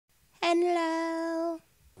and low.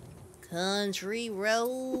 Country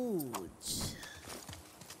roads.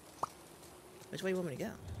 Which way you want me to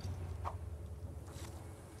go?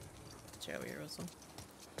 Try over here, Russell.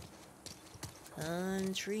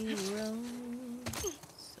 Country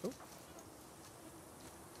roads. Oh.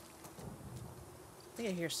 I think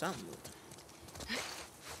I hear something moving.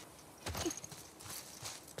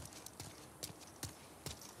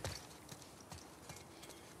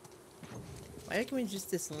 Why can we just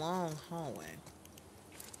this long hallway?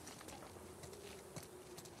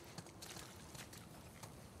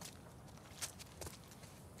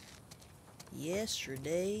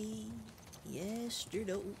 Yesterday.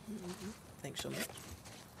 Thanks so much.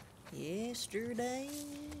 Yesterday.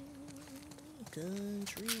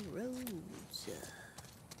 Country roads.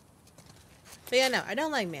 But yeah, no, I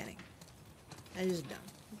don't like Manning. I just don't.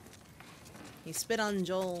 He spit on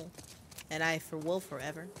Joel, and I, for will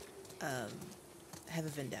forever, have a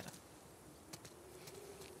vendetta.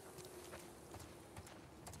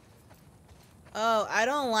 Oh, I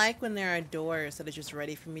don't like when there are doors that are just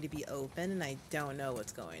ready for me to be open and I don't know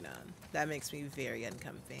what's going on. That makes me very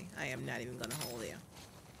uncomfy. I am not even gonna hold you.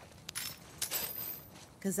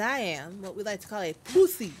 Because I am what we like to call a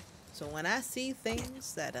pussy. So when I see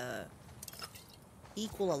things that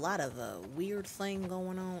equal a lot of weird thing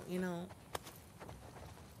going on, you know,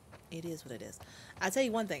 it is what it is. I'll tell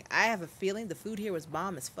you one thing. I have a feeling the food here was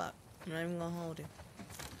bomb as fuck. I'm not even gonna hold you.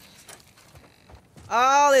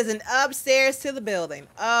 Oh, there's an upstairs to the building.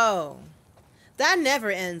 Oh, that never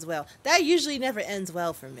ends well. That usually never ends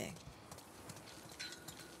well for me,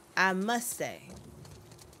 I must say.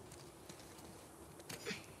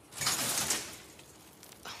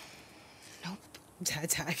 Nope.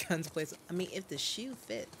 Tie guns place. I mean, if the shoe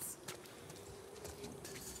fits.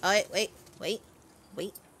 Oh, wait.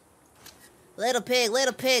 Little pig,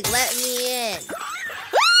 let me in.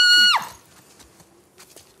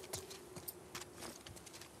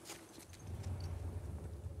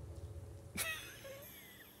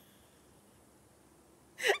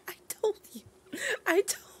 I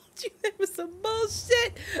told you there was some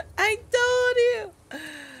bullshit. I told you.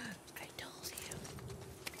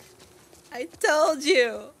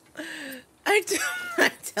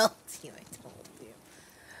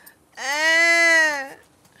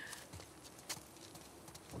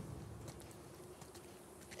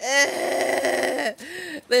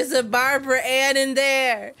 There's a Barbara Ann in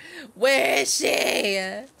there. Where is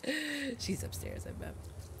she? She's upstairs, I bet.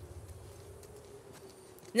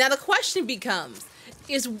 Now the question becomes,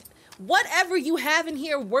 is whatever you have in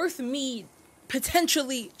here worth me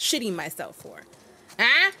potentially shitting myself for?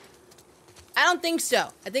 Huh? I don't think so.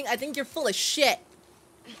 I think you're full of shit.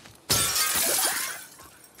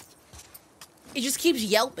 It just keeps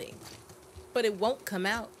yelping, but it won't come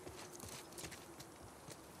out.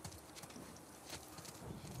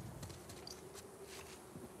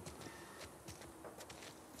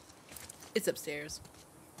 It's upstairs.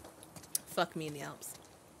 Fuck me in the Alps.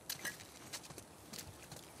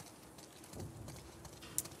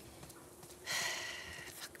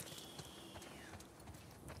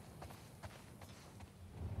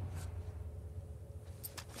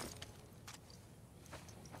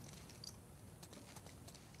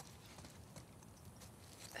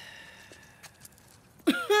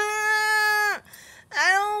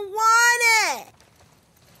 I don't want it.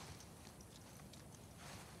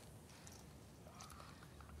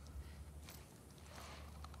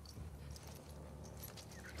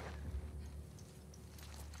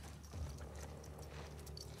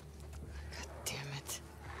 God damn it.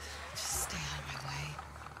 Just stay out of my way.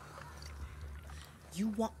 You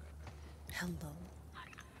want... Hello.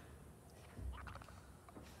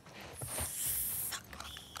 Fuck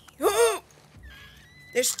me.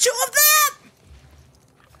 There's two of them!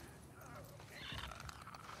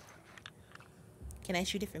 Can I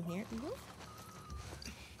shoot it from here?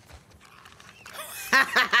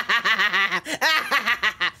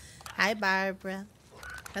 Hi, Barbara.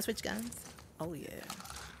 Can I switch guns? Oh, yeah.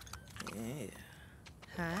 Yeah.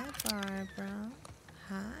 Hi, Barbara.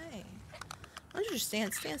 Hi. Why don't you just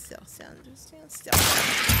stand still? Just stand still.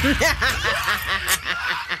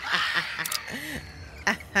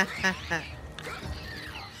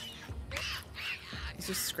 He's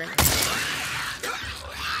just screaming.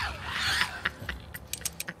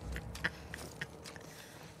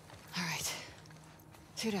 All right.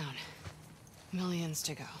 2 down. Millions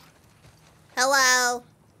to go. Hello.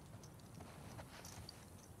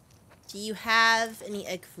 Do you have any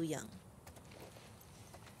egg foo young?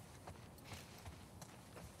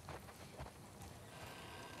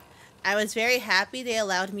 I was very happy they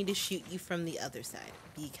allowed me to shoot you from the other side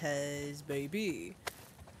because, baby,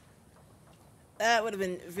 That would have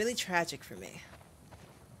been really tragic for me.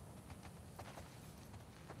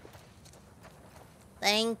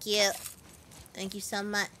 Thank you. Thank you so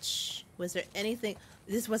much. Was there anything...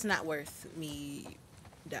 This was not worth me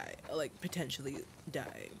die. Like, potentially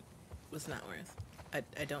dying. Was not worth. I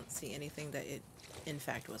don't see anything that it, in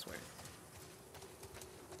fact, was worth.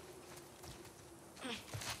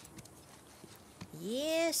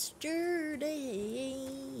 Yesterday.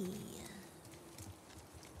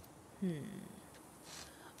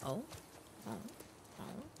 Oh.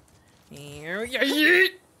 Here we go.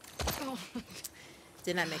 Oh.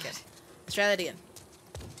 Did not make it. Let's try that again.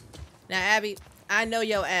 Now, Abby, I know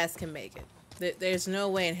your ass can make it. There's no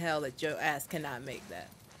way in hell that your ass cannot make that.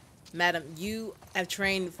 Madam, you have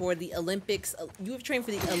trained for the Olympics. You have trained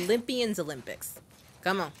for the Olympians Olympics.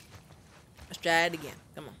 Come on. Let's try it again.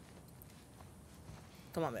 Come on.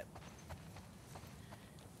 Come on, babe.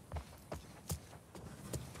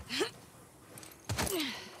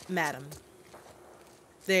 Madam,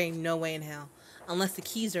 there ain't no way in hell. Unless the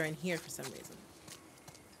keys are in here for some reason.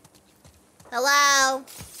 Hello?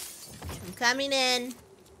 I'm coming in.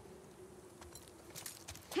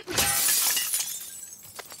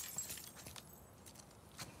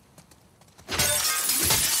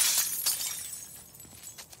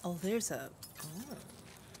 Oh, there's a... Oh.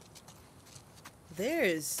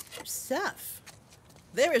 There's stuff.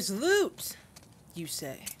 There is loot, you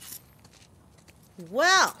say.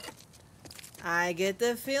 Well, I get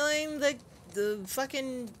the feeling that the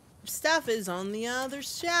fucking stuff is on the other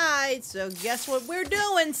side. So guess what we're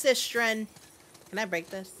doing, sistren? Can I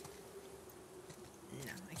break this?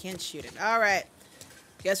 No, I can't shoot it. All right.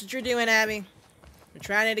 Guess what you're doing, Abby? We're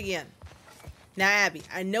trying it again. Now, Abby,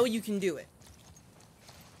 I know you can do it.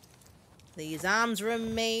 These arms were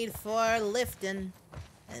made for lifting,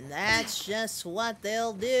 and that's just what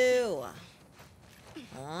they'll do.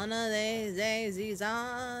 One of these days, these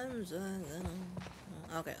arms are gonna...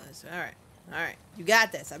 Okay, let's... Alright. Alright. You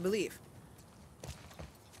got this, I believe.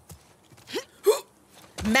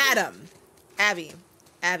 Madam! Abby.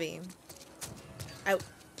 Abby. I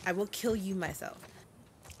will kill you myself.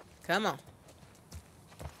 Come on.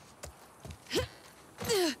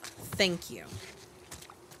 Thank you.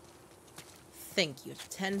 Thank you.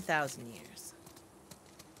 10,000 years.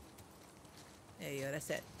 Hey, yo, that's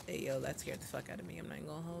it. Hey, yo, that scared the fuck out of me. I'm not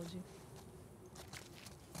gonna hold you.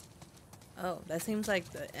 Oh, that seems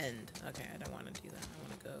like the end. Okay, I don't want to do that. I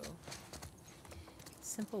want to go...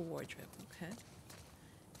 Simple wardrobe, okay.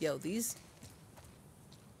 Yo, these...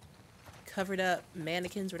 covered up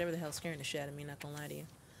mannequins, whatever the hell, scaring the shit out of me, not gonna lie to you.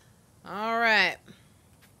 Alright.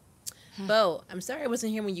 Bo, I'm sorry I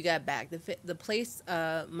wasn't here when you got back. The place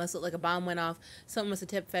must look like a bomb went off. Someone must have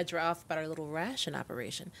tipped Fedra off about our little ration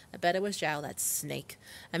operation. I bet it was Zhao, that snake.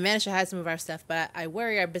 I managed to hide some of our stuff, but I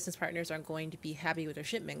worry our business partners aren't going to be happy with their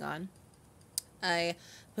shipment gone. I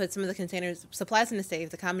put some of the containers, supplies in the safe.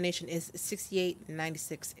 The combination is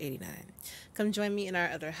 689689. Come join me in our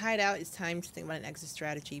other hideout. It's time to think about an exit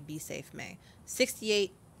strategy. Be safe, May.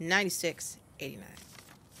 689689.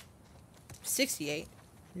 68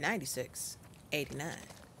 96 89.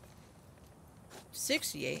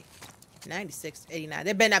 68 96 89.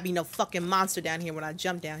 There better not be no fucking monster down here when I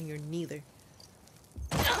jump down here, neither.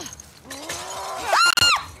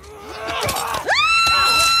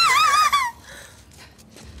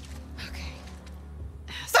 Okay.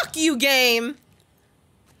 Fuck you, game.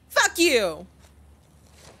 Fuck you.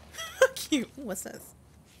 Fuck you. What's this?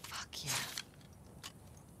 Fuck yeah.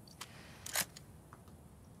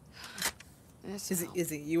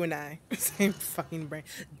 Is it you and I? Same fucking brain.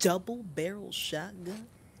 Double barrel shotgun?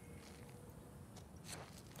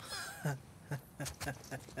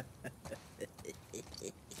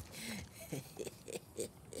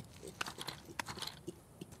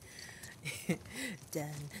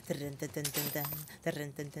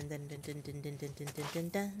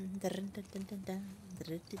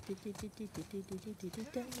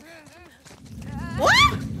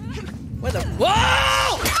 What? What the?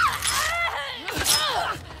 Whoa!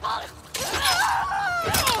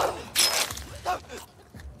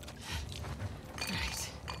 Right.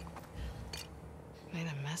 Made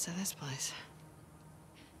a mess of this place.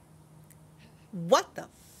 What the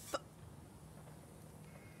fuck?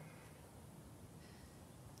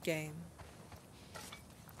 Game.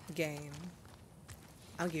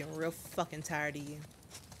 I'm getting real fucking tired of you.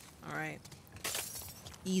 Alright?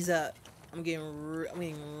 Ease up. I'm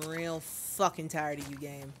getting real fucking tired of you,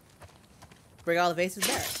 game. Bring all the vases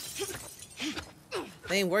back.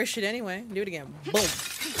 They ain't worth shit anyway. Do it again. Boom.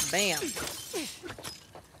 Bam.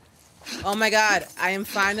 Oh my god, I am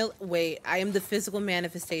final. Wait, I am the physical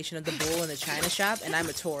manifestation of the bull in the china shop, and I'm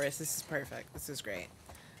a Taurus. This is perfect. This is great.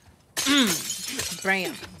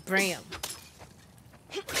 Bram, bram,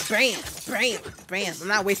 bram, bram, bram. I'm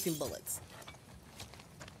not wasting bullets.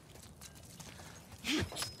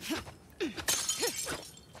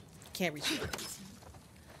 Can't reach you.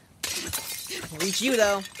 Can't reach you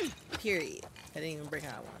though. Period. I didn't even break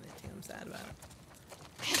how I wanted to. I'm sad about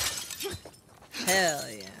it. Hell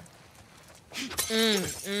yeah.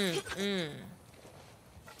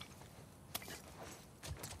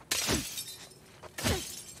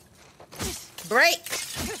 Break!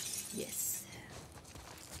 Yes.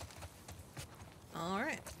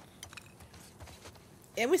 Alright.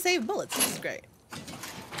 And we saved bullets. This is great.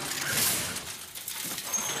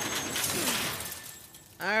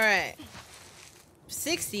 Alright.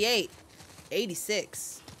 68.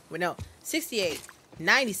 86. Wait, no. 68.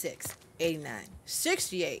 96. 89.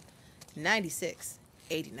 68. 96.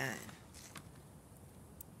 89.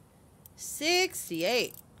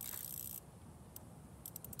 68.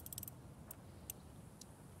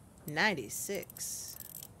 96.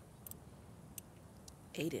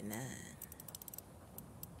 89.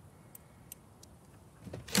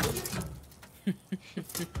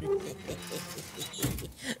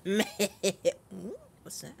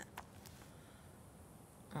 What's that?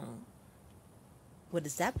 Oh. What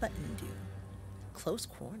does that button do? Close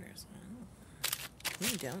quarters. Oh.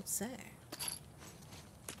 You don't say.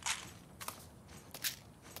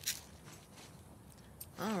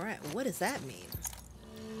 Alright, what does that mean?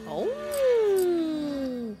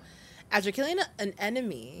 Oh! After killing an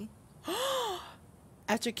enemy...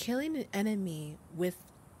 After killing an enemy with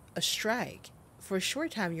a strike, for a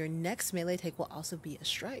short time, your next melee attack will also be a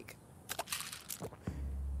strike.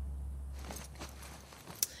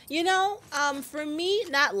 You know, for me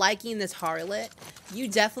not liking this harlot, you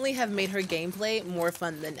definitely have made her gameplay more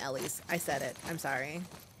fun than Ellie's. I said it. I'm sorry.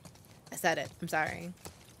 I said it. I'm sorry.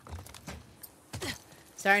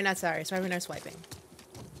 Sorry, not sorry. Sorry for not swiping.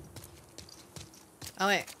 Oh,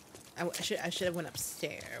 wait. I should have went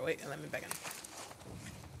upstairs. Wait, let me back in.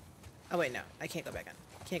 Oh, wait, no. I can't go back in.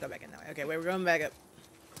 Can't go back in that way. Okay, wait, we're going back up.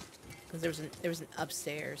 Because there was an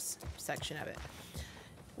upstairs section of it.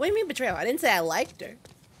 What do you mean betrayal? I didn't say I liked her.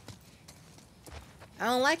 I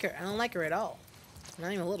don't like her. I don't like her at all.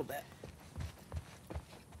 Not even a little bit.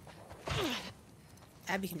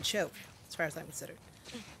 Abby can choke, as far as I'm considered.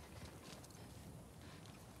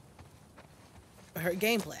 Her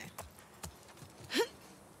gameplay.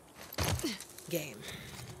 Game.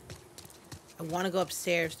 I want to go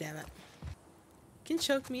upstairs, damn it. Can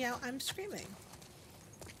choke me out. I'm screaming.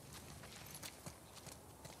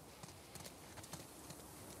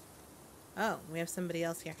 Oh, we have somebody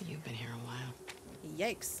else here. You've been here a while.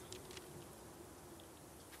 Yikes.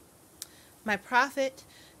 My prophet,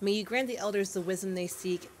 may you grant the elders the wisdom they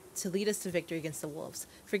seek to lead us to victory against the wolves.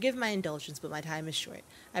 Forgive my indulgence, but my time is short.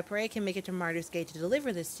 I pray I can make it to Martyr's Gate to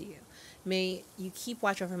deliver this to you. May you keep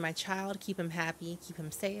watch over my child, keep him happy, keep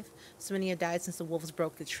him safe. So many have died since the wolves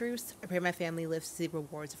broke the truce. I pray my family lives to see the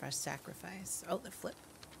rewards of our sacrifice. Oh, the flip.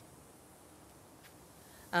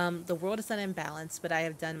 The world is not in balance, but I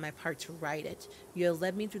have done my part to right it. You have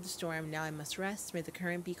led me through the storm, now I must rest. May the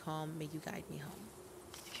current be calm, may you guide me home.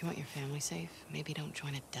 If you want your family safe, maybe don't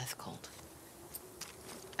join a death cult.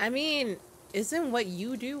 I mean, isn't what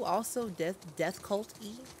you do also death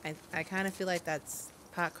cult-y? I kind of feel like that's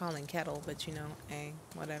pot calling kettle, but you know, hey,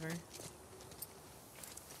 whatever.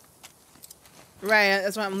 Right,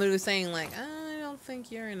 that's why I'm literally saying, like, I don't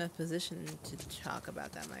think you're in a position to talk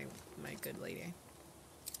about that, my good lady.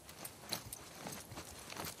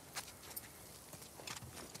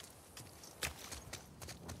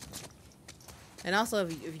 And also,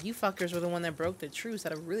 if you fuckers were the one that broke the truce,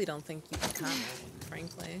 I really don't think you can comment,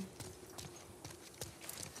 frankly.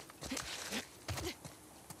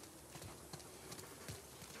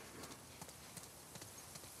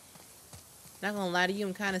 Not gonna lie to you,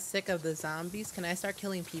 I'm kind of sick of the zombies. Can I start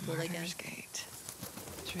killing people again? Martyr's Gate.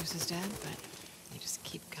 Truce is dead, but you just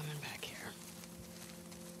keep coming back here.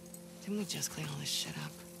 Didn't we just clean all this shit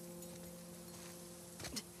up?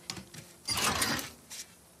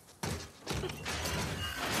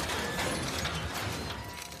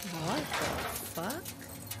 What the fuck?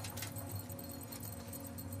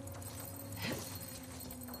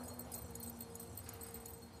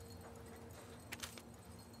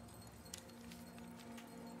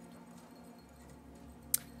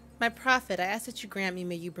 My prophet, I ask that you grant me,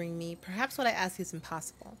 may you bring me. Perhaps what I ask is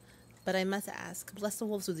impossible, but I must ask. Bless the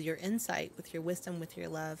wolves with your insight, with your wisdom, with your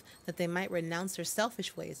love, that they might renounce their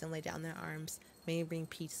selfish ways and lay down their arms. May you bring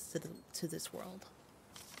peace to this world.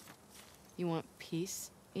 You want peace?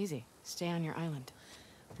 Easy. Stay on your island.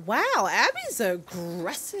 Wow, Abby's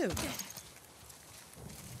aggressive.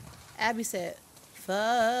 Abby said,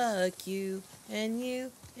 fuck you, and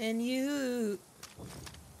you, and you.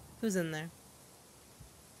 Who's in there?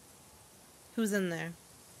 Who's in there?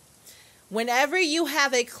 Whenever you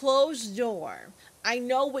have a closed door, I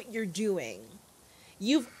know what you're doing.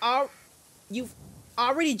 You've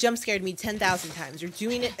already jump scared me 10,000 times. You're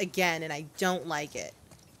doing it again, and I don't like it.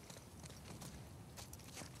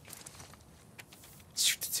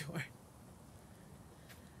 Shoot the door.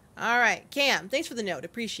 All right, Cam, thanks for the note.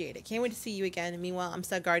 Appreciate it. Can't wait to see you again. And meanwhile, I'm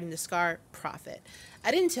stuck guarding the Scar Prophet. I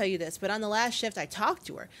didn't tell you this, but on the last shift, I talked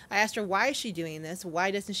to her. I asked her, why is she doing this? Why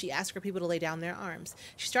doesn't she ask her people to lay down their arms?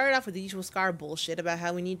 She started off with the usual Scar bullshit about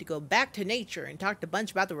how we need to go back to nature and talked a bunch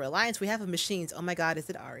about the reliance we have of machines. Oh my God, is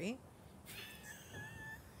it Ari?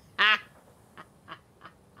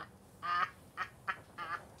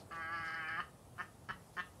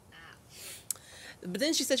 But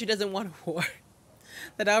then she said she doesn't want a war.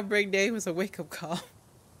 That Outbreak Day was a wake-up call.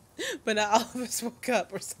 But not all of us woke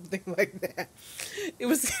up or something like that. It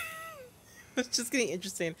was it's just getting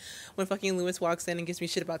interesting when fucking Lewis walks in and gives me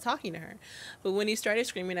shit about talking to her. But when he started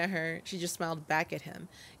screaming at her, she just smiled back at him.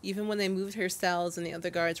 Even when they moved her cells and the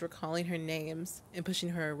other guards were calling her names and pushing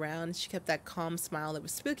her around, she kept that calm smile that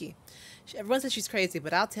was spooky. Everyone says she's crazy,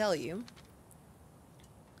 but I'll tell you.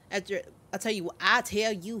 I tell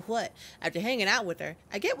you what. After hanging out with her,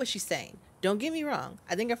 I get what she's saying. Don't get me wrong.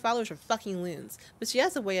 I think her followers are fucking loons. But she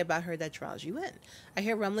has a way about her that draws you in. I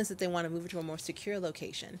hear rumblings that they want to move her to a more secure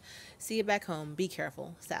location. See you back home. Be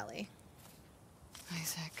careful. Sally.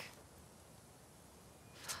 Isaac.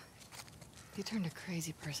 You turned a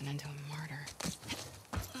crazy person into a martyr.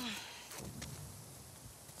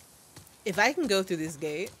 If I can go through this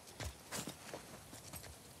gate...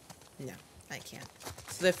 No, I can't.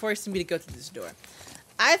 So they're forcing me to go through this door.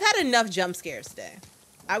 I've had enough jump scares today.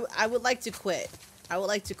 I would like to quit. I would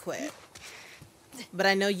like to quit. But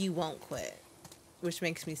I know you won't quit. Which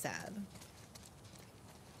makes me sad.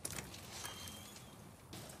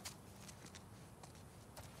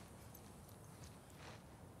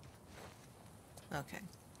 Okay.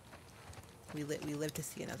 We live to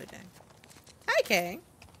see another day. Hi, Kay.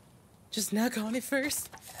 Just knock on it first.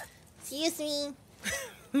 Excuse me.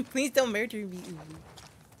 Please don't murder me.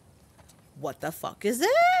 What the fuck is this?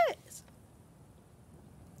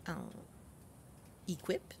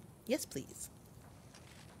 Equip? Yes, please.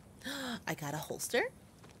 I got a holster.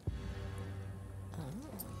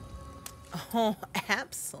 Oh,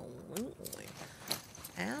 absolutely.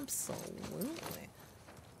 Absolutely.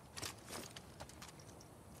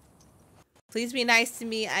 Please be nice to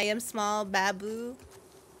me. I am small, babu.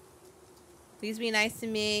 Please be nice to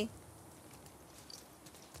me.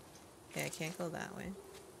 Okay, I can't go that way.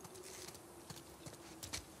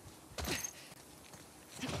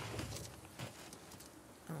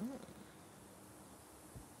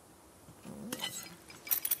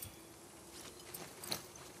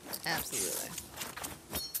 Absolutely.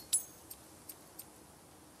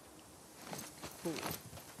 Cool.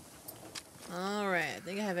 Alright, I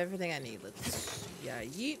think I have everything I need. Let's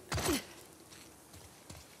yeet.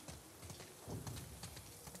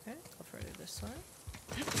 Okay, go further this way.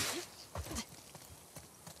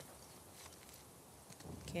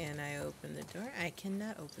 Can I open the door? I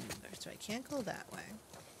cannot open the door, so I can't go that way.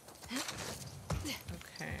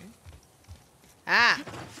 Okay. Ah!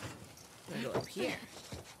 I'm gonna go up here.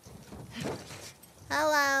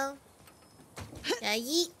 Hello.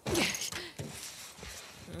 Yeet.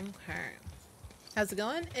 Okay. How's it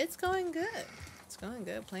going? It's going good. It's going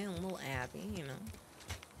good. Playing a little Abby, you know.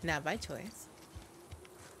 Not by choice.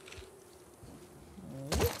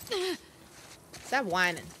 Stop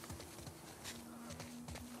whining.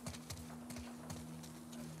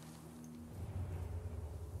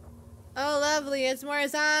 Oh, lovely. It's more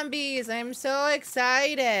zombies. I'm so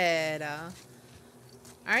excited.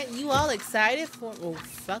 Aren't you all excited for... Oh,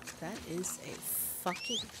 fuck. That is a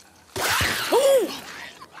fucking... Oh!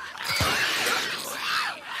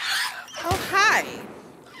 Oh, hi.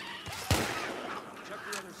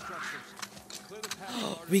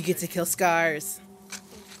 We get to kill Scars.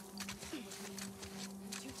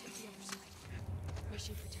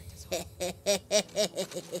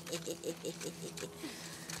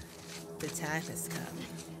 The time has come.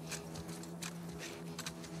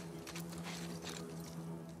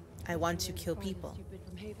 I want to kill people.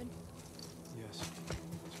 Yes.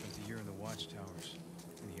 Spent a year in the watchtowers,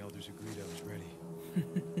 and the elders agreed I was ready.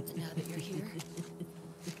 Now that you're here,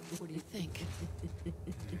 what do you think?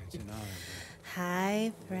 It's an honor,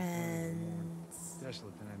 Hi, friends. but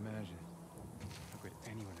desolate than I imagined. How could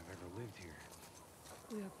anyone have ever lived here?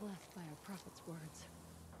 We are blessed by our prophet's words.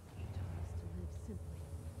 He taught us to live simply.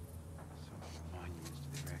 So monuments to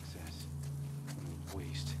their excess.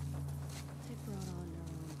 Waste. They brought on their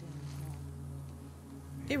own downfall.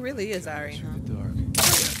 It really is Guiding Ari, through huh? the dark.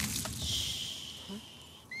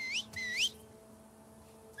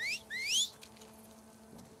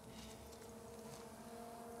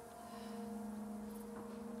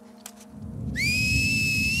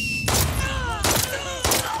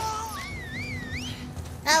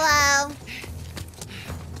 Hello.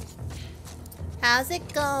 How's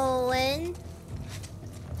it going?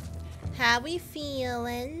 How we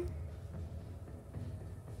feeling?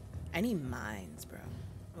 I need mines, bro.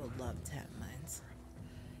 I would love to have mines.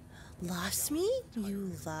 Lost me?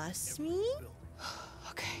 You lost me?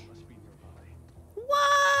 Okay.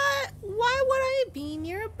 What? Why would I be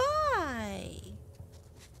nearby?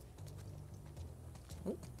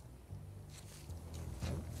 Oh.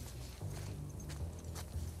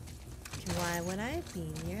 Why would I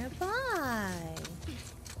be nearby?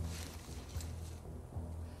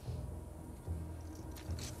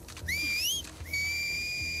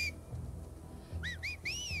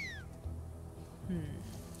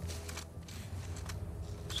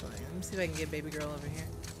 Actually, let me see if I can get baby girl over here.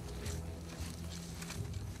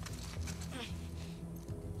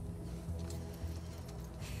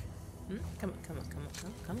 Come on, come on, come on, come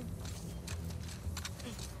on, come on.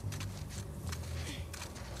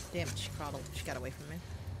 Damn it, she crawled over. She got away from me.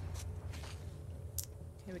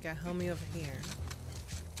 Okay, we got homie over here.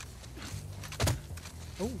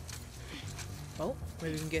 Oh. Oh,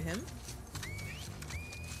 maybe we can get him.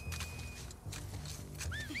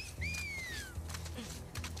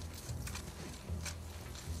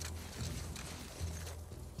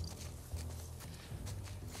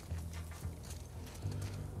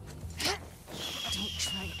 Don't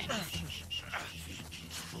try anything.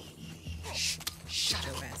 Shut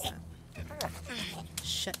your ass up.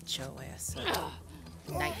 Shut your ass up.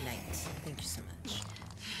 Night night. Thank you so much.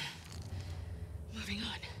 Moving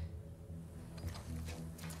on.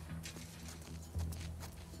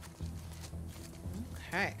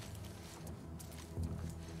 Okay.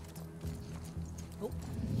 Oh.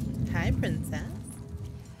 Hi, princess.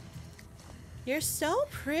 You're so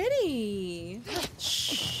pretty.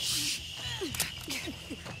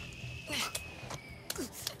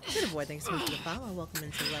 Good boy, thanks so much for the follow. Welcome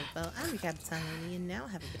into Love Boat. I'm your Captain Lanieloveee, and now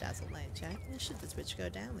have a bedazzled light check. And should this bitch go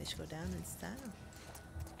down, we should go down in style.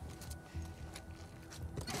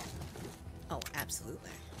 Oh,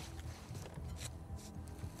 absolutely.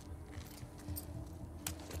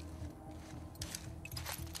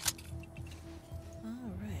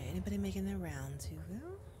 Alright, anybody making their rounds, you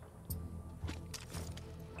will?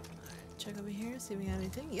 Alright, check over here, see if we got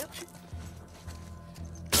anything. Yep.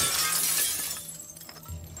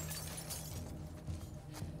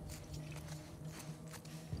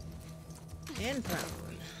 And prone.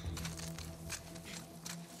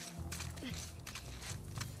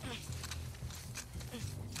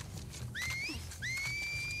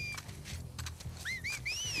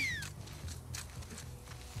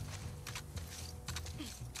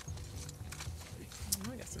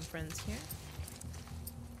 Oh, I got some friends here.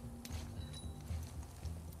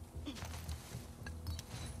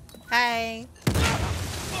 Hi.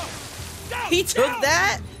 He took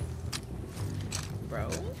that?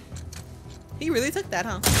 Bro. He really took that,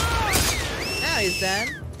 huh? Now he's dead.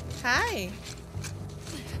 Hi.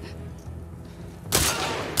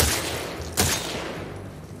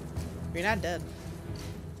 You're not dead.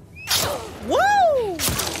 Whoa!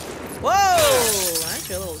 Whoa! That's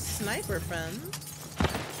your little sniper friend.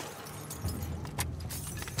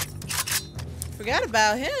 Forgot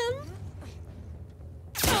about him.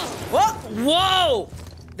 Whoa! Whoa!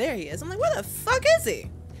 There he is. I'm like, where the fuck is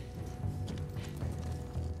he?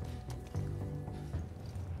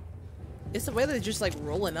 It's the way they're just like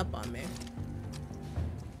rolling up on me.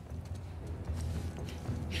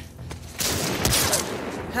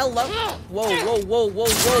 Hello? Whoa, whoa, whoa, whoa,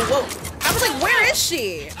 whoa, whoa. I was like, where is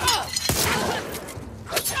she?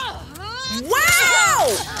 Wow!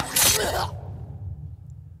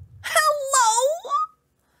 Hello?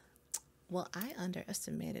 Well, I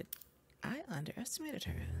underestimated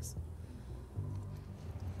her.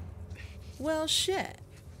 Well, shit.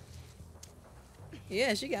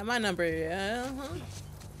 Yeah, she got my number. Yeah.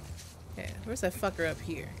 Okay, where's that fucker up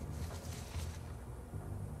here?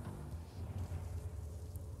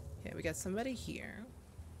 Okay, we got somebody here.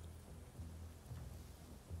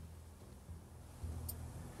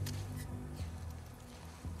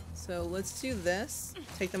 So let's do this.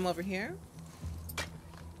 Take them over here.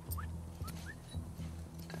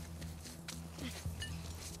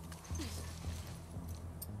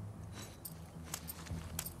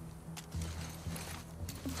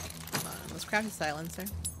 Let's craft a silencer.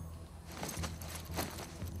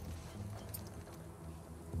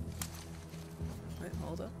 Wait,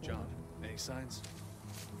 hold up. John, any signs?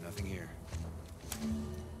 Nothing here.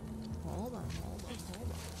 Hold on.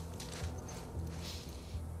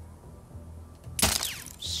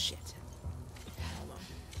 Shit. Hold on.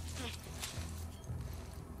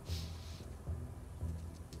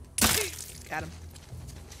 Got him.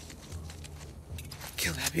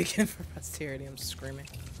 Kill that beacon for posterity. I'm screaming.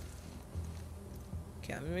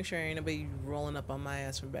 Okay, let me make sure ain't nobody rolling up on my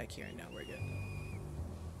ass from back here. No, we're good.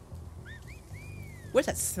 Where's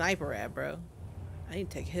that sniper at, bro? I need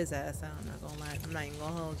to take his ass out. I'm not gonna lie. I'm not even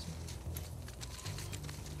gonna hold you.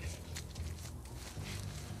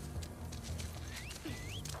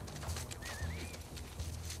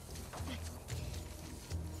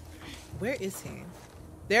 Where is he?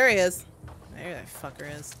 There he is. There that fucker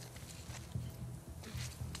is.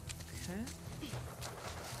 Okay.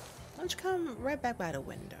 Why don't you come right back by the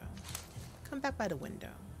window? Come back by the window.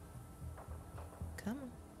 Come on.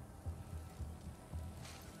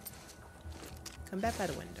 Come back by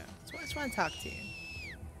the window. I just want to talk to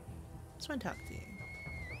you. Just want to talk to you.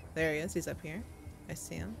 There he is. He's up here. I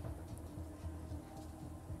see him.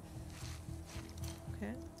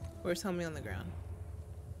 Okay. Where's homie on the ground?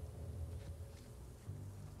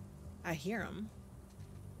 I hear him.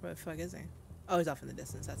 Where the fuck is he? Oh, he's off in the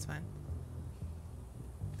distance. That's fine.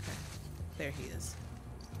 Okay. There he is.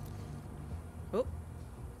 Oh.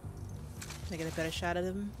 Can I get a better shot at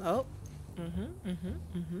him? Oh.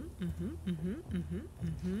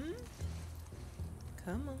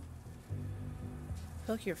 Come on.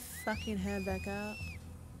 Poke your fucking head back out.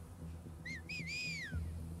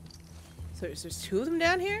 So there's two of them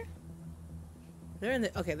down here? They're in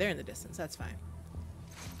the okay, they're in the distance, that's fine.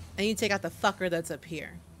 And you take out the fucker that's up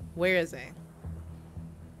here. Where is he?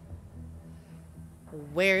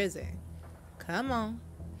 Where is he? Come on.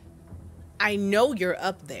 I know you're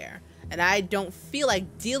up there. And I don't feel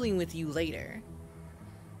like dealing with you later.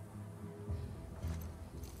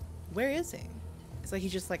 Where is he? It's like he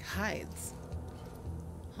just like hides.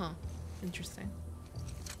 Huh. Interesting.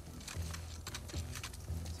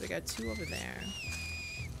 So we got two over there.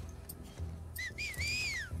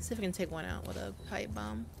 Let's see if I can take one out with a pipe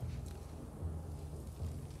bomb.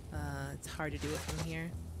 It's hard to do it from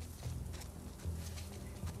here.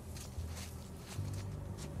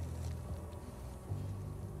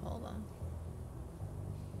 Hold on.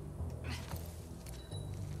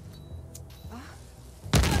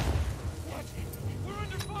 What? We're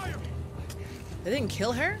under fire! They didn't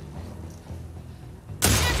kill her?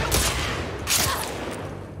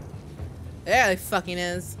 There he fucking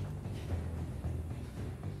is.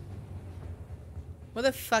 Where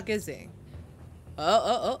the fuck is he?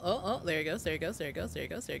 Oh. There he goes, there he goes, there he goes, there he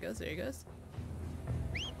goes, there he goes, there he goes.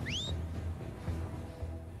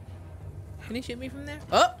 Can he shoot me from there?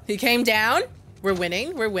 Oh, he came down. We're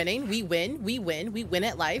winning, we're winning. We win, we win, we win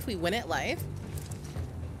at life, we win at life.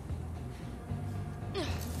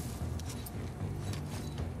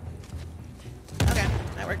 Okay,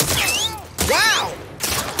 that works. Wow!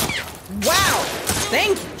 Wow!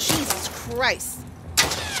 Thank you, Jesus Christ.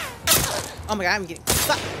 Oh my god, I'm getting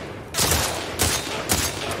fucked.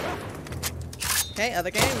 Okay,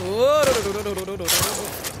 other game. Oh my god,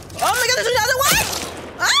 there's another one!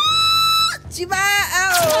 Ah! Chiba!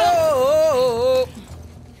 Oh!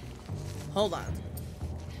 Hold on.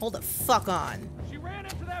 Hold the fuck on. She ran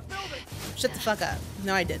into that building! Shut the fuck up.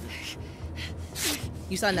 No, I didn't.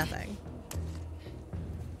 You saw nothing.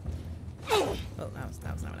 Oh, that was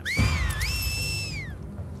not what I meant.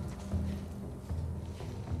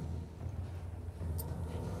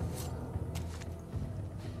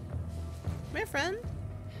 My friend.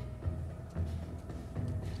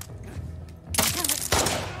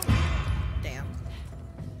 Damn.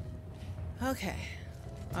 Okay.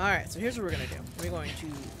 Alright, so here's what we're gonna do. We're going to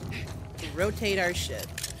rotate our shit.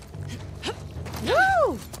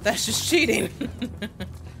 Woo! That's just cheating.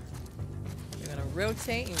 We're gonna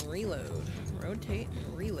rotate and reload. Rotate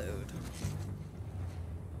and reload.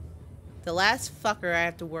 The last fucker I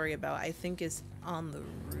have to worry about, I think, is on the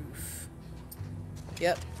roof.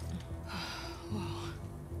 Yep.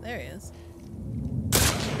 There he is.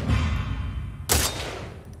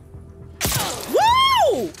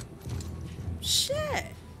 Woo! Shit.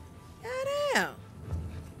 Goddamn.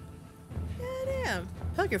 Goddamn.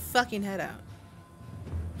 Poke your fucking head out.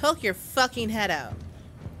 Poke your fucking head out.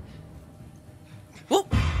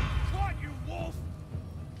 Whoop. What, you wolf?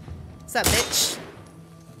 What's up, bitch?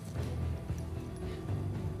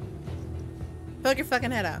 Poke your fucking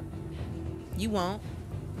head out. You won't.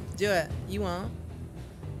 Do it. You won't.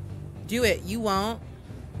 Do it. You won't.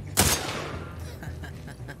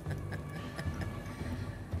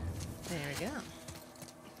 There we go.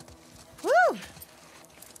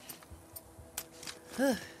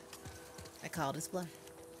 Woo! I called his bluff.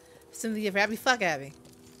 Sympathy for Abby. Fuck Abby.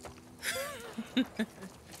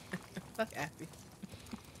 Fuck Abby.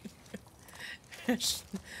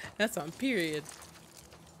 That's on period.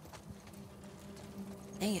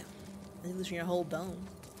 Damn. You're losing your whole dome.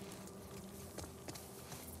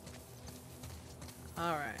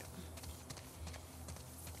 Alright.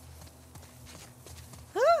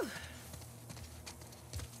 Whew!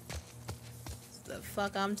 That's the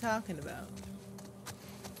fuck I'm talking about.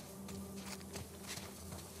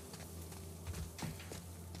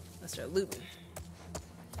 Let's start looting.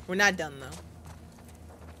 We're not done though.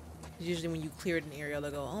 Usually when you cleared an area,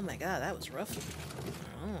 they'll go, oh my god, that was rough.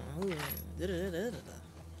 Oh, ooh, da-da-da-da-da-da.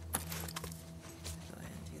 Go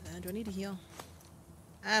ahead and do that. Do I need to heal?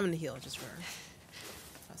 I'm gonna heal just for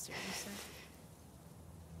posterity's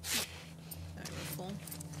sake. Alright, we're full.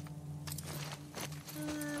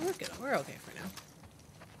 We're good. We're okay for now.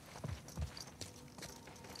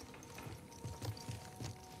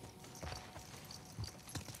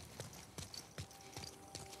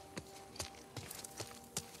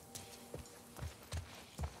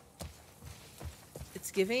 It's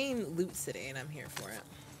giving Loot City, and I'm here for it.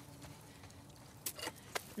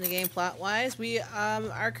 In the game plot-wise, we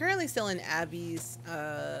are currently still in Abby's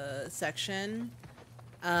section.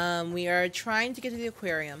 We are trying to get to the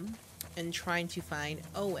aquarium and trying to find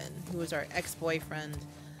Owen, who was our ex-boyfriend,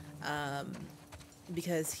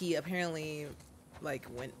 because he apparently like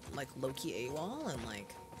went like low-key AWOL and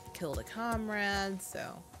like killed a comrade.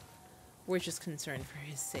 So we're just concerned for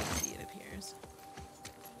his safety, it appears.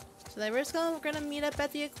 So then we're gonna meet up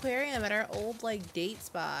at the aquarium at our old like date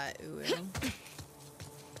spot. Ooh.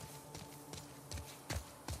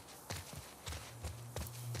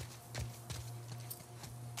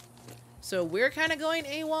 So we're kind of going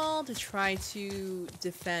AWOL to try to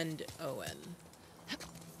defend Owen.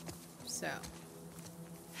 So.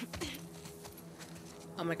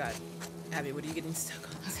 Oh my god. Abby, what are you getting stuck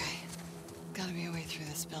on? Okay. Gotta be a way through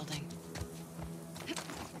this building.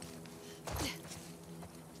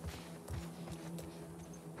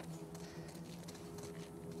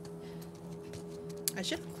 I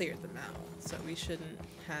should have cleared them out, so we shouldn't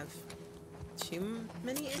have too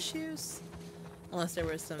many issues. Unless there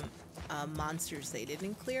were some monsters they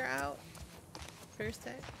didn't clear out, per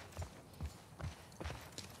se.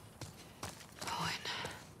 Owen,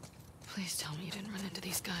 please tell me you didn't run into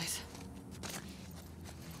these guys.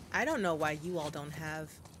 I don't know why you all don't have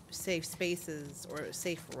safe spaces or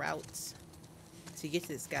safe routes to get to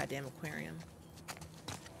this goddamn aquarium.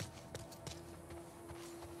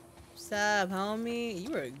 What's up, homie?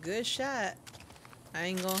 You were a good shot. I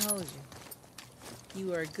ain't gonna hold you. You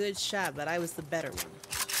were a good shot, but I was the better one.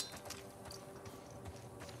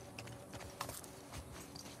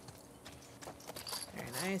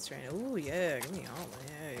 Very nice, right? Ooh, yeah, give me all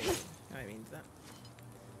my. Yeah. I mean that.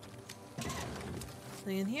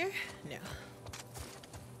 Something in here? No.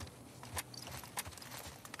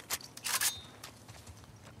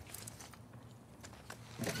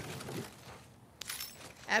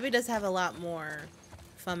 Abby does have a lot more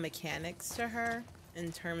fun mechanics to her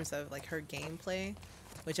in terms of like her gameplay,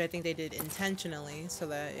 which I think they did intentionally so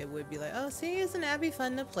that it would be like, oh, see, isn't Abby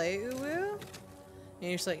fun to play? Ooh, woo? And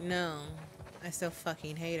you're just like, no, I still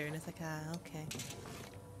fucking hate her. And it's like, ah, okay.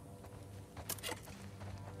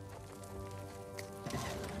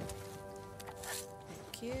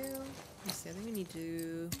 Thank you. Let's see, I think we need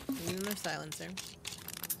another silencer.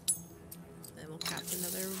 Then we'll craft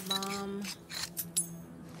another bomb.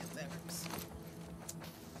 Yep, that works.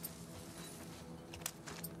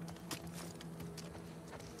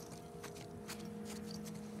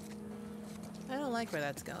 I don't like where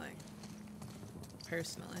that's going,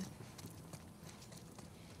 personally.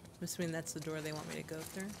 I'm assuming that's the door they want me to go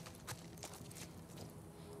through.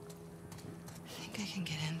 I think I can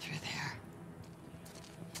get in through there.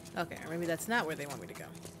 Okay, or maybe that's not where they want me to go.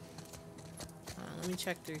 Let me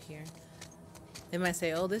check through here. They might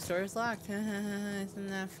say, oh, this door is locked. Isn't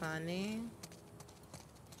that funny?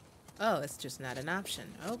 Oh, it's just not an option.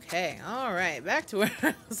 Okay, alright, back to where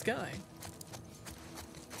I was going.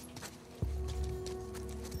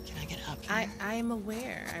 Can I get up here? I am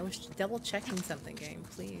aware. I was double checking something, game,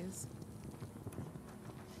 please.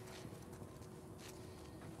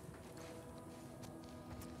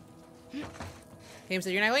 Game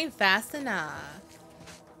said, you're not going fast enough.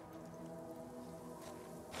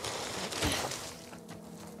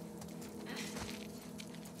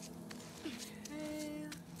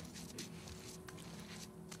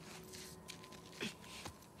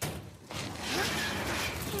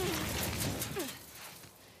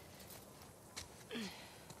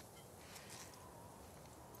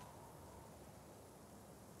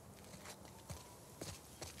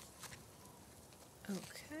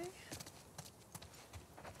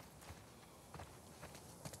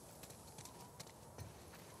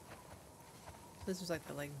 This was like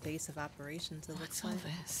the base of operations. It What's looks all like.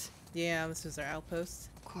 this? Yeah, this was our outpost.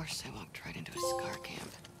 Of course, I walked right into a scar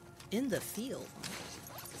camp. In the field.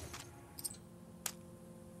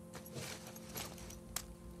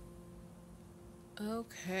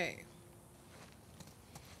 Okay.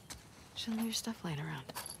 Shouldn't leave your stuff laying around.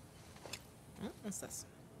 Oh, what's this?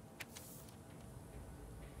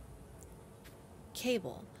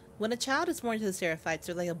 Cable. When a child is born to the Seraphites,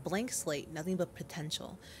 they're like a blank slate, nothing but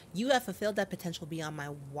potential. You have fulfilled that potential beyond my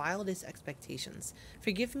wildest expectations.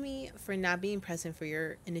 Forgive me for not being present for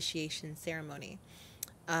your initiation ceremony.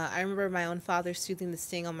 I remember my own father soothing the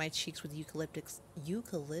sting on my cheeks with eucalyptus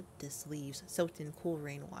leaves soaked in cool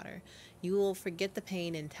rainwater. You will forget the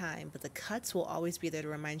pain in time, but the cuts will always be there to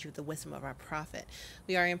remind you of the wisdom of our prophet.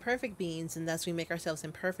 We are imperfect beings, and thus we make ourselves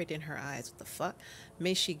imperfect in her eyes. What the fuck?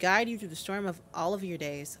 May she guide you through the storm of all of your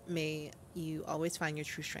days. May you always find your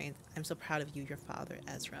true strength. I'm so proud of you, your father,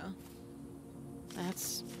 Ezra.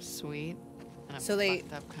 That's sweet. In a So they-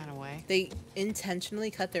 fucked up kind of way. They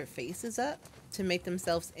intentionally cut their faces up to make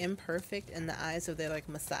themselves imperfect in the eyes of their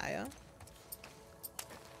messiah.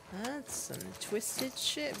 That's some twisted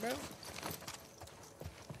shit, bro.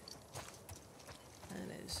 That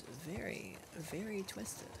is very, very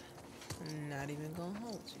twisted. I'm not even gonna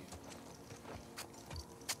hold you.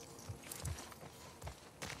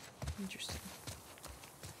 Interesting.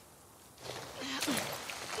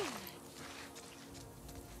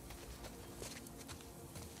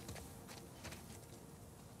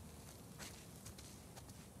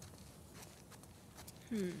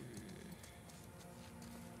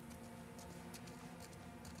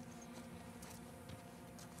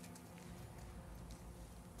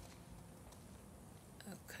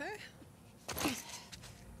 Okay.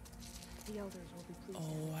 The elders will be pleased.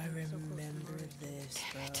 Oh, I to have so close to remember knowledge. this,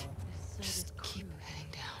 bro. This set Just is keep crude.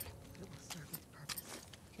 heading down. It will serve its purpose.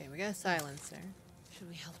 Okay, we got a silencer. Should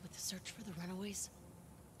we help with the search for the runaways?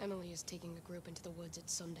 Emily is taking a group into the woods at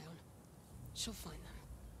sundown. She'll find them.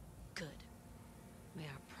 Good. May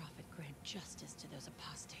our prophet grant justice to those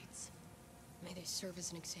apostates. May they serve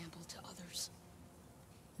as an example to others.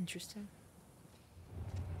 Interesting.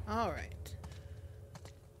 All right.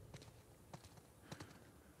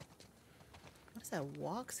 Why does that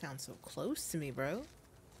walk sound so close to me, bro?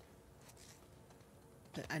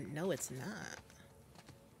 But I know it's not.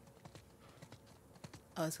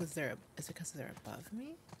 Oh, it's because they're. Is it because they're above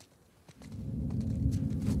me?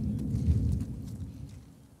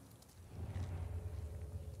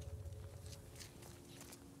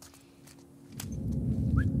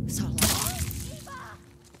 So long.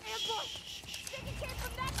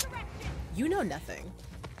 You know nothing.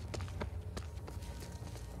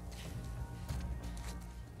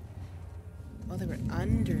 Oh, they were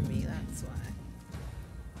under me. That's why.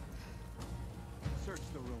 Search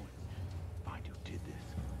the ruins. Find who did this.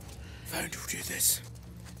 Find who did this.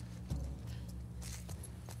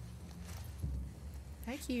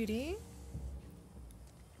 Hi, cutie.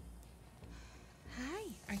 Hi.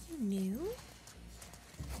 Are you new?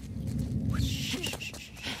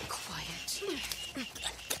 Quiet.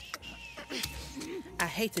 I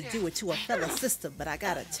hate to do it to a fellow sister, but I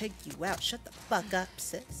gotta take you out. Shut the fuck up,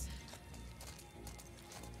 sis.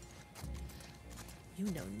 You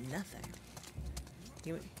know nothing.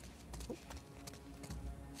 You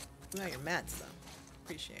got your mats though.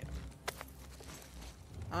 Appreciate them.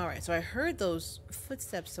 Alright, so I heard those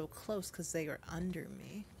footsteps so close because they are under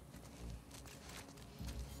me.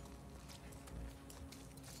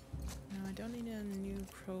 No, I don't need a new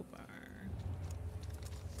crowbar.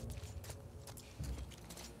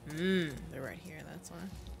 They're right here, that's why.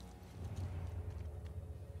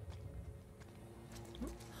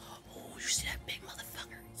 Oh, you see that big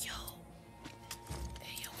motherfucker? Yo.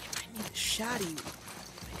 Hey, yo, we might need a shotty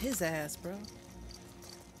with his ass, bro.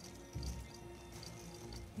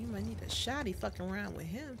 You might need a shotty fucking around with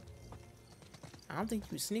him. I don't think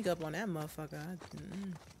you sneak up on that motherfucker.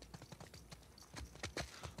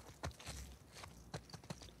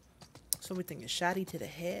 So we thinking shotty to the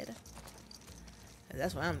head?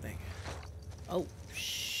 That's what I'm thinking. Oh,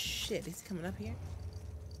 shit. Is he coming up here?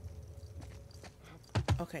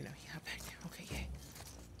 Okay, no. He got back there. Okay,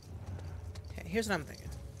 yeah. Okay, here's what I'm thinking.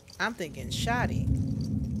 I'm thinking shotty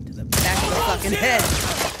to the back of the fucking head.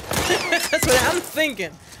 That's what I'm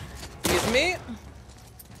thinking. Excuse me?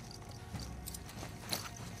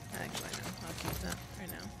 Actually, no. I'll keep that right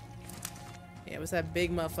now. Yeah, what's that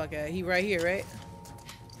big motherfucker? He right here, right?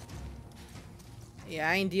 Yeah,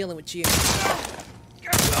 I ain't dealing with you.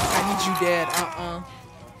 I need you dead.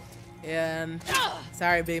 Yeah, and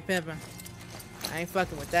sorry, Big Pimpin'. I ain't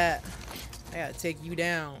fucking with that. I gotta take you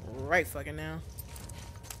down right fucking now.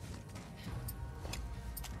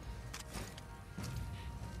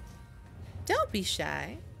 Don't be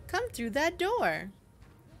shy. Come through that door.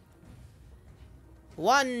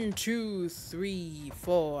 1, 2, 3,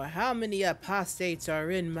 4. How many apostates are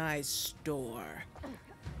in my store?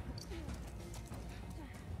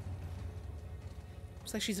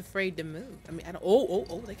 Looks like she's afraid to move. I mean, I don't.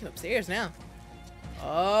 Oh, they came upstairs now.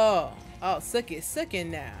 Oh,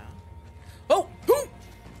 Sookin now. Oh, who?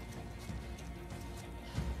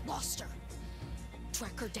 Lost her.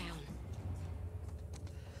 Track her down.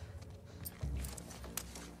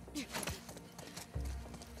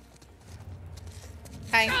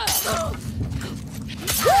 Hi.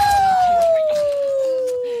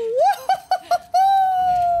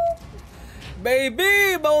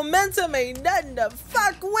 Baby, momentum ain't nothing to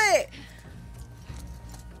fuck with.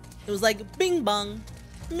 It was like bing bong,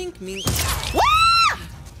 mink mink. Wah!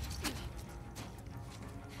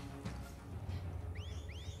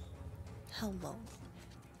 Hello.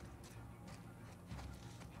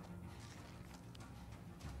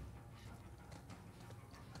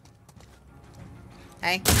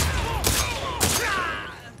 Hey.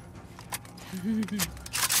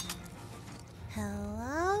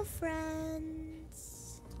 Hello,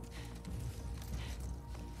 friends.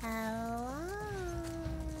 Hello.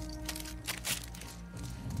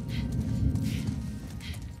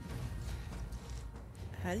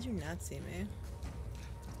 How did you not see me?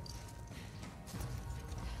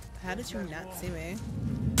 How did you not see me?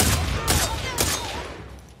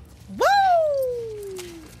 Woo!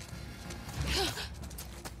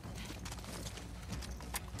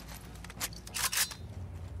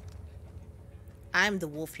 I'm the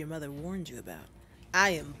wolf your mother warned you about.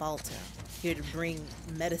 I am Balta, here to bring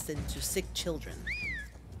medicine to sick children.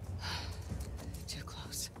 Too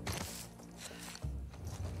close.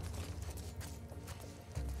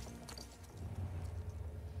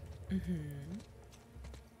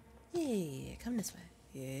 Yeah, come this way.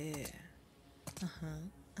 Yeah.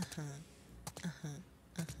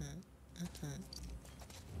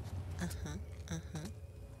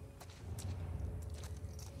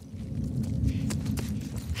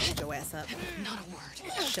 Shut your ass up. Not a word.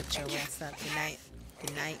 Shut your ass up. Good night.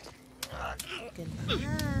 Good night. Good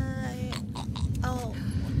night. Oh,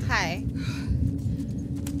 hi.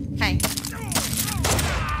 Hi.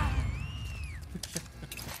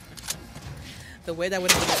 The way that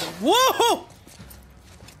would have been. Whoa!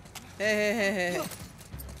 Hey.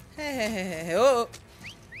 Hey. Oh.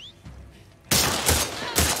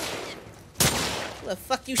 What the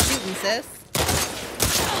fuck you shooting, sis?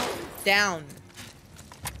 Down.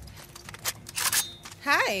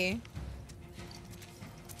 Hi.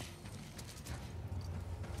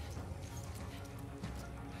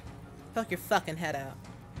 Fuck your fucking head out.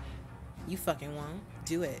 You fucking won't.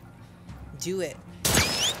 Do it. Do it.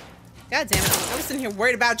 God damn it. I was sitting here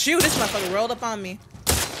worried about you. This motherfucker rolled up on me.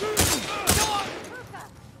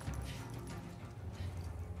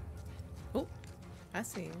 Oh, I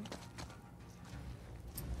see you.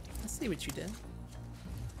 I see what you did.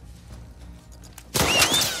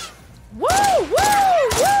 Woo! Woo!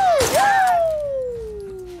 Woo! Woo!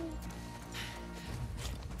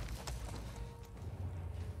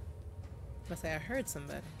 Must say I heard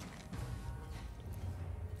somebody.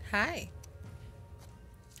 Hi.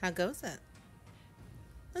 How goes it?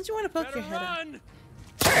 Don't you want to poke your head up?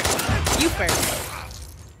 Sure. You first.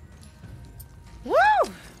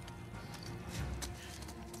 Woo!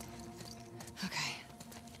 Okay.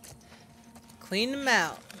 Clean them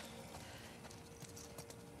out.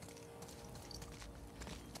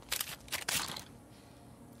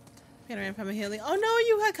 Panorama from a healing. Oh no,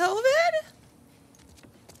 you had COVID?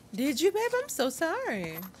 Did you, babe? I'm so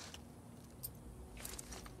sorry.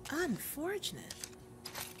 Unfortunate.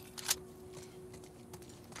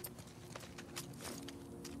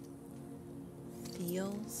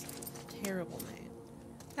 Feels terrible, man.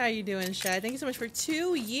 How are you doing, Shy? Thank you so much for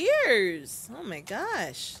 2 years. Oh my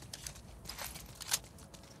gosh.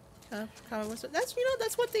 That's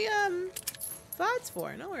that's what the VOD's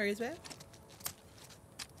for. No worries, babe.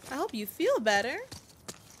 I hope you feel better.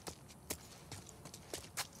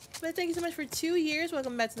 But thank you so much for 2 years.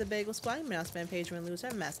 Welcome back to the Bagel Squad. I'm now spam page and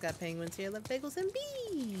loser. Mascot penguins here. I love bagels and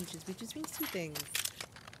beaches. Beaches means 2 things.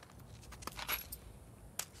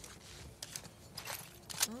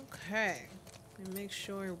 Okay. Let me make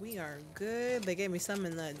sure we are good. They gave me some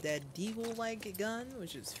in that deagle-like gun,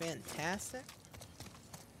 which is fantastic.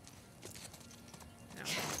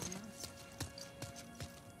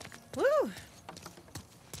 Woo!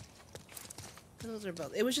 Those are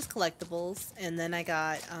both. It was just collectibles, and then I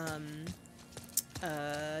got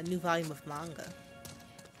a new volume of manga.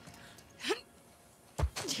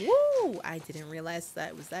 Woo! I didn't realize that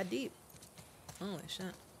it was that deep. Holy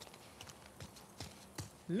shit.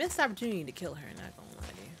 Missed opportunity to kill her, not gonna lie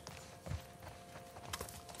to you.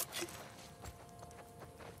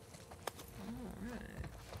 Alright.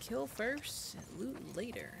 Kill first, and loot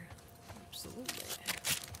later. Absolutely.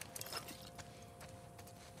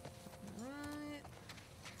 Alright.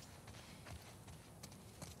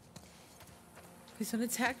 Please don't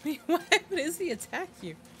attack me. Why does he attack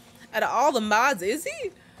you? Out of all the mods, is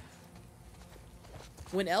he?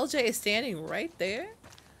 When LJ is standing right there?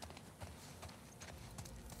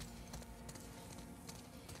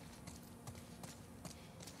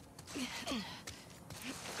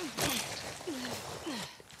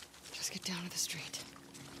 Just get down to the street.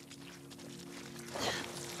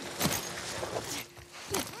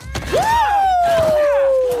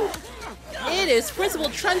 It is Principal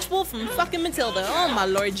Trunchbull from fucking Matilda. Oh my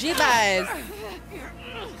lord, G-Bies.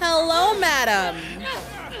 Hello, madam.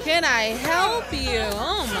 Can I help you?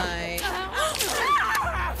 Oh my.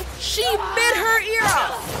 She bit her ear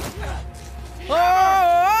off. Oh.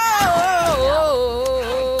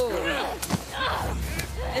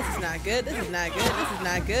 This is not good. This is not good. This is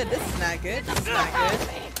not good. This is not good. This is not good.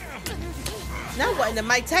 Now what in the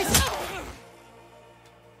Mike Tyson?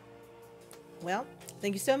 Well,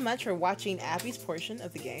 thank you so much for watching Abby's portion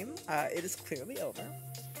of the game. It is clearly over.